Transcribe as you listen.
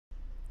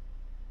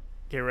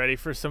Get ready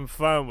for some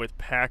fun with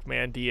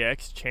Pac-Man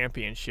DX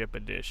Championship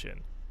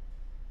Edition.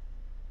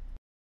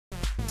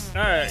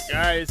 Alright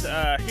guys,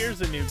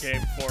 here's a new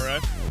game for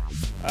us.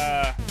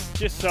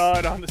 Just saw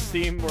it on the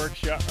Steam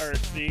Workshop, or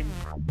Steam,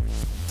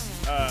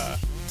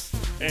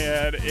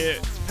 and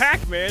it's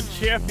Pac-Man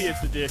Champions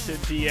Edition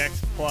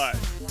DX Plus,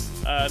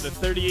 the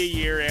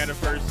 38-year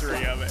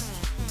anniversary of it.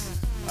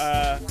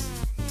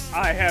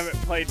 I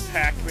haven't played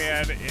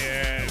Pac-Man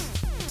in,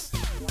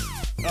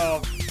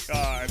 oh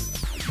god,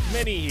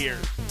 many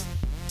years.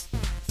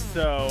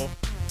 So,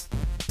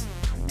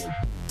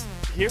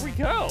 here we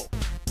go.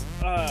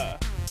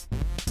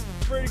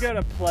 We're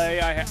gonna play.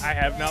 I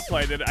have not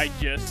played it. I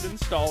just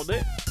installed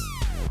it.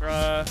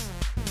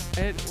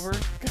 And we're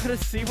gonna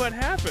see what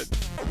happens.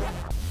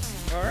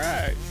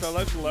 Alright, so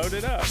let's load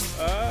it up.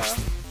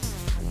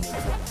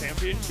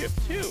 Championship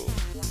 2.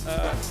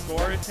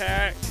 Score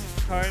attack,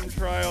 time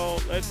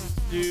trial. Let's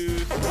do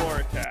score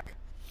attack.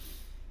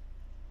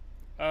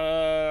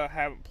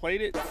 Haven't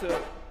played it,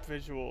 so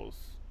visuals.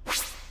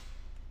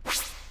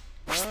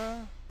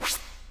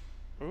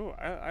 Ooh,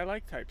 I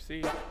like Type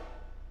C.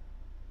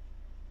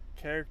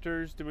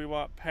 Characters, do we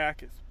want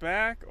Pac is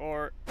back,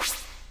 or... You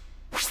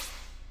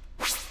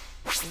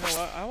know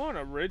what, I want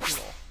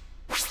original.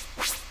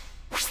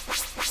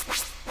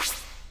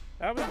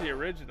 That was the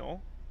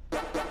original.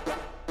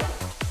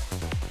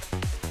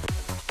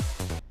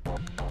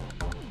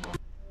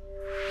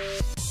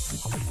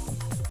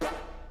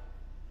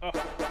 Oh.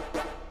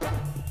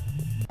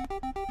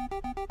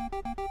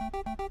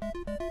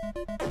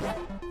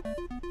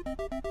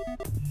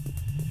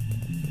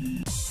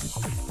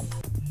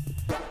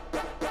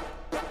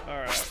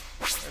 Alright,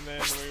 and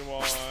then we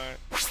want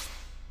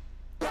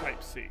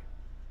Type C.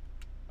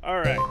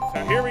 Alright,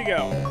 so here we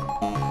go.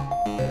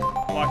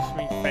 Watch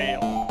me fail.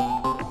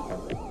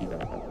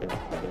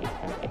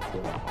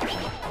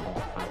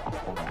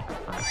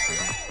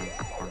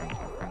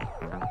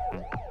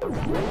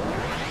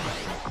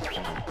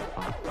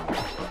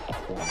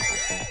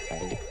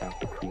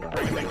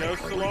 Bring the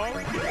ghost along.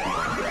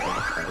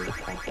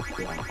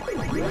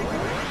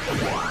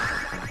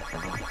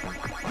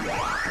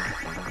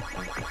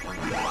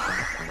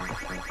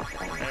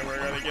 And we're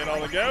gonna get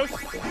all the ghosts.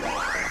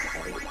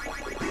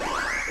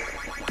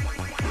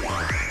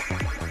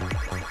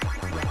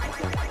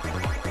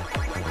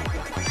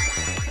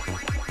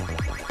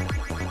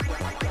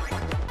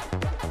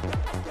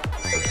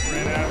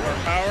 Ran out of our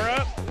power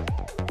up.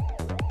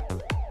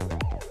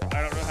 I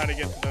don't know how to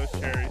get to those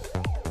cherries.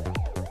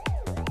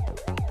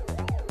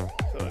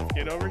 So let's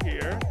get over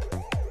here.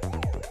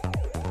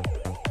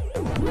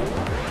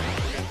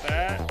 Get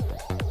that.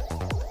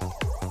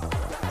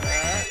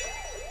 That.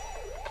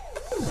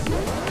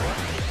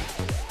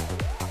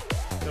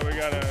 So we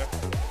gotta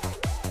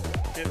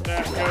get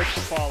that ghost to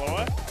follow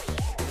us.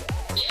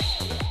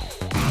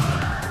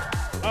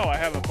 Oh, I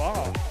have a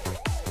bomb.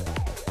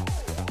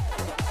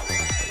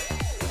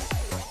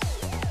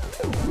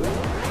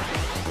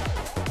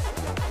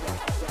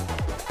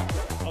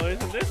 Oh,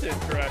 isn't this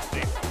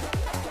interesting?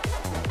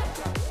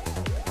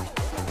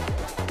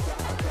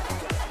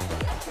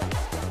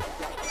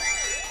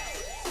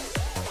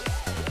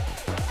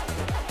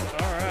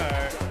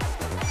 Alright.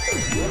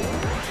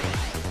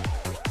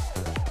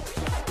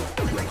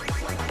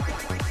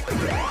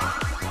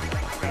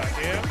 Got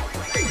him.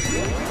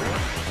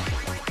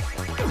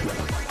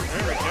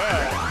 There we go.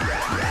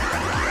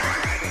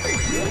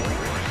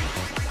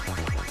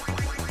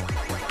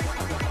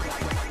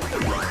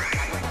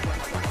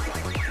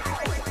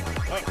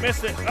 Oh,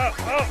 missed it.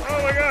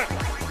 Oh my god.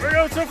 We're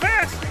going so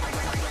fast.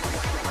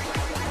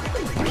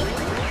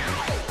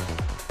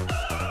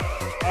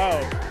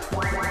 Oh,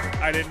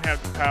 I didn't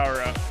have the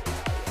power up.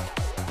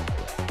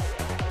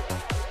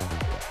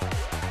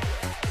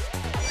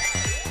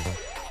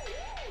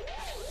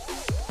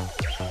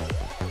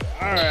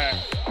 Alright.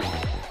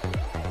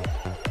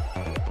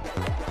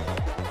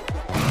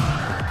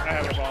 I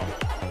have a bomb.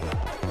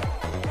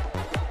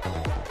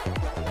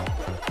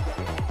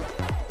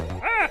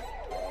 Ah!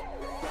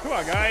 Come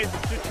on, guys.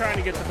 I'm just trying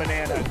to get the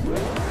banana.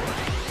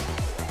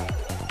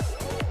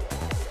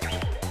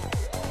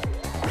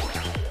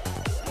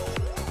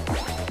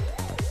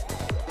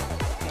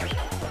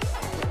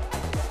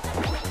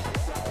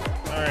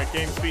 Alright,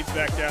 game speed's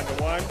back down to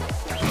 1.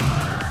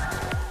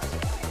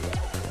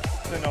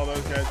 Send all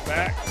those guys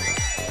back.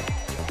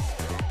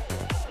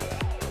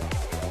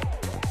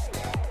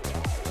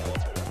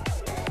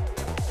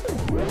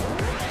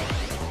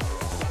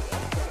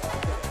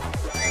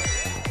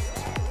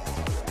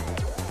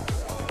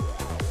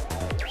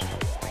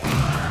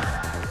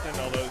 Send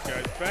all those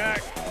guys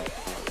back.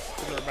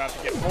 We're about to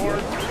get more.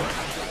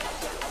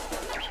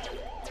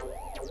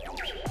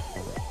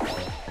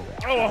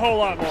 Oh, a whole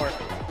lot more.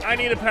 I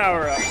need a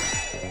power up.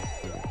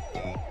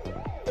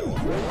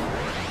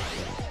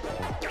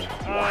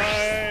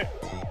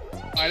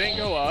 I didn't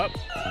go up.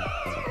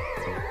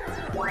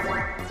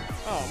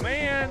 Oh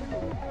man.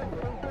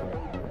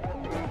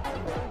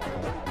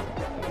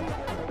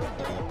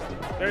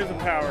 There's a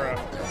power up.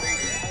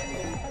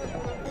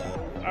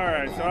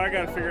 Alright, so I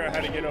gotta figure out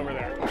how to get over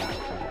there.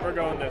 We're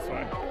going this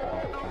way.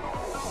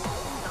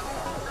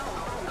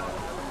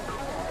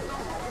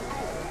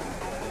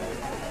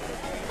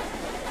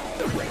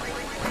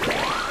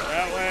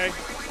 That way.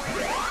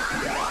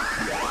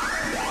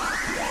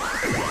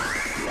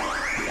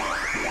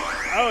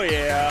 Oh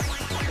yeah.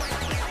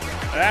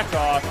 That's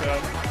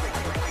awesome.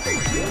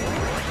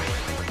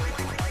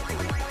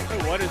 Oh,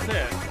 what is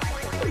this?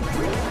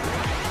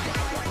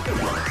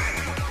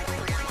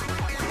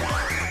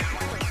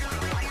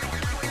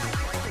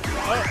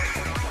 Oh.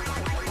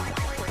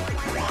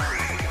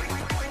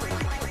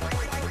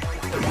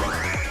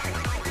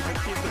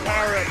 Let's keep the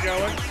power up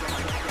going.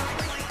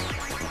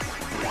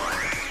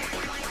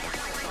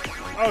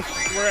 Oh,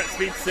 we're at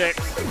speed 6.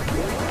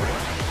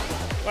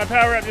 My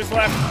power up just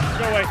left.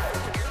 Go away.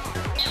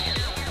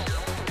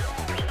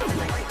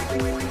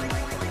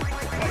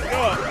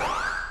 Go up.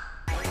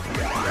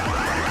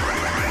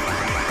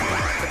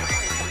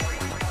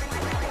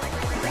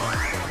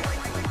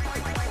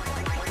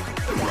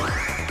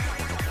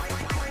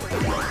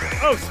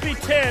 Oh, speed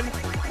 10.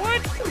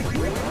 What?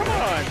 Come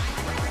on.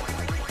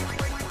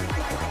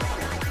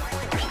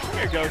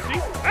 Here, Ghosty.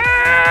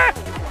 Ah!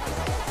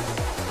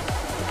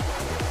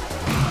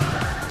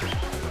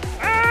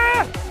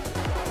 Ah!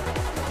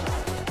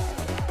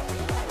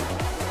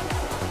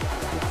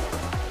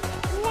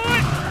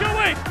 What? Go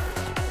away.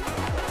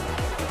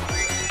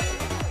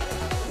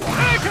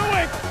 Ah, go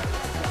away.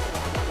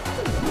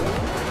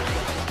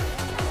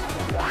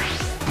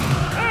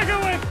 Ah, go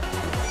away.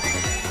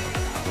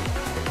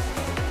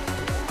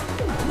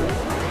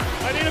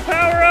 I need a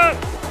power up!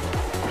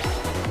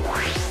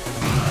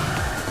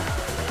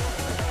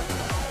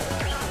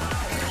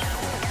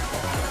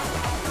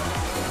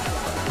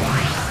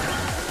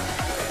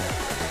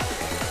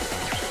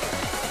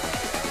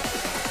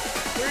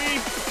 Three,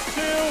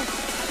 two,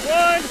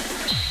 one.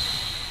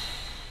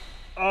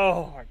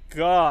 Oh my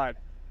god.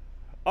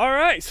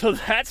 Alright, so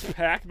that's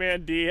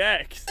Pac-Man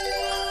DX.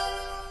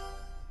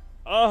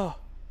 Oh.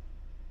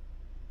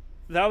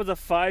 That was a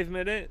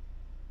 5-minute?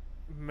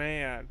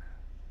 Man.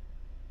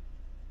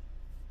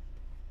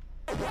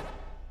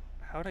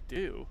 How'd I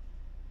do?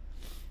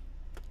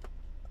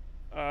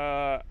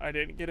 I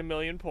didn't get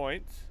 1,000,000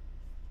 points.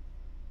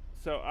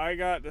 So I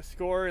got the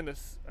score in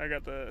this. I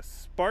got the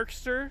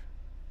Sparkster.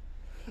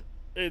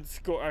 It's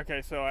score.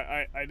 Okay, so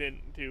I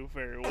didn't do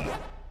very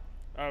well.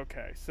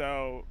 Okay,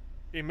 so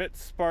emit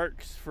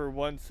sparks for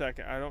 1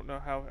 second. I don't know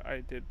how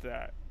I did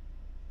that.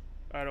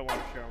 I don't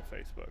want to share on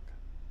Facebook.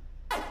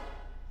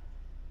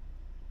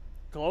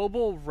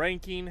 Global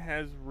ranking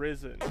has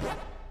risen.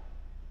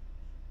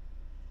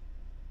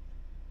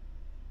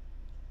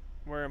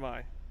 Where am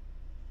I?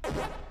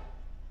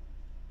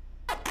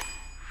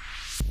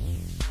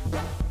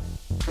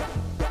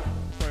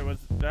 Wait,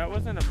 that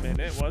wasn't a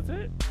minute, was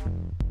it?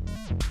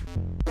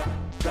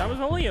 That was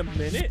only a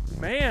minute?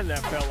 Man, that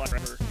felt like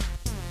forever.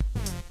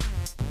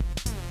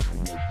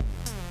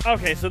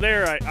 Okay, so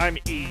there I'm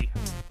E.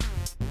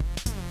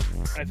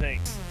 I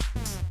think.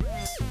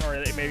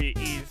 Or maybe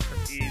E's for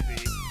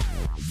easy.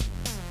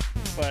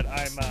 But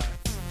I'm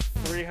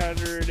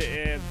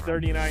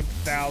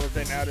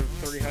 339,000 out of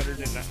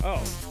 309.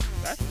 Oh,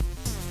 that's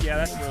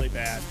really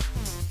bad.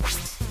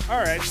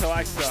 Alright, so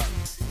I suck.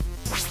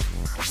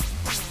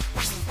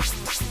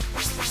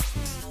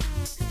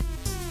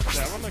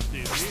 That one looks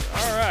easy.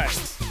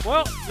 Alright.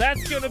 Well,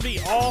 that's gonna be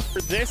all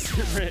for this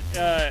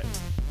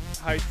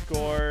high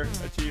score,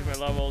 achievement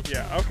levels.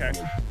 Yeah, okay.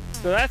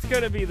 So that's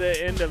gonna be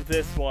the end of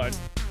this one.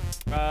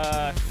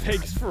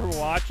 Thanks for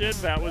watching.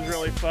 That was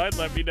really fun.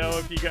 Let me know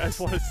if you guys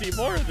want to see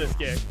more of this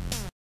game.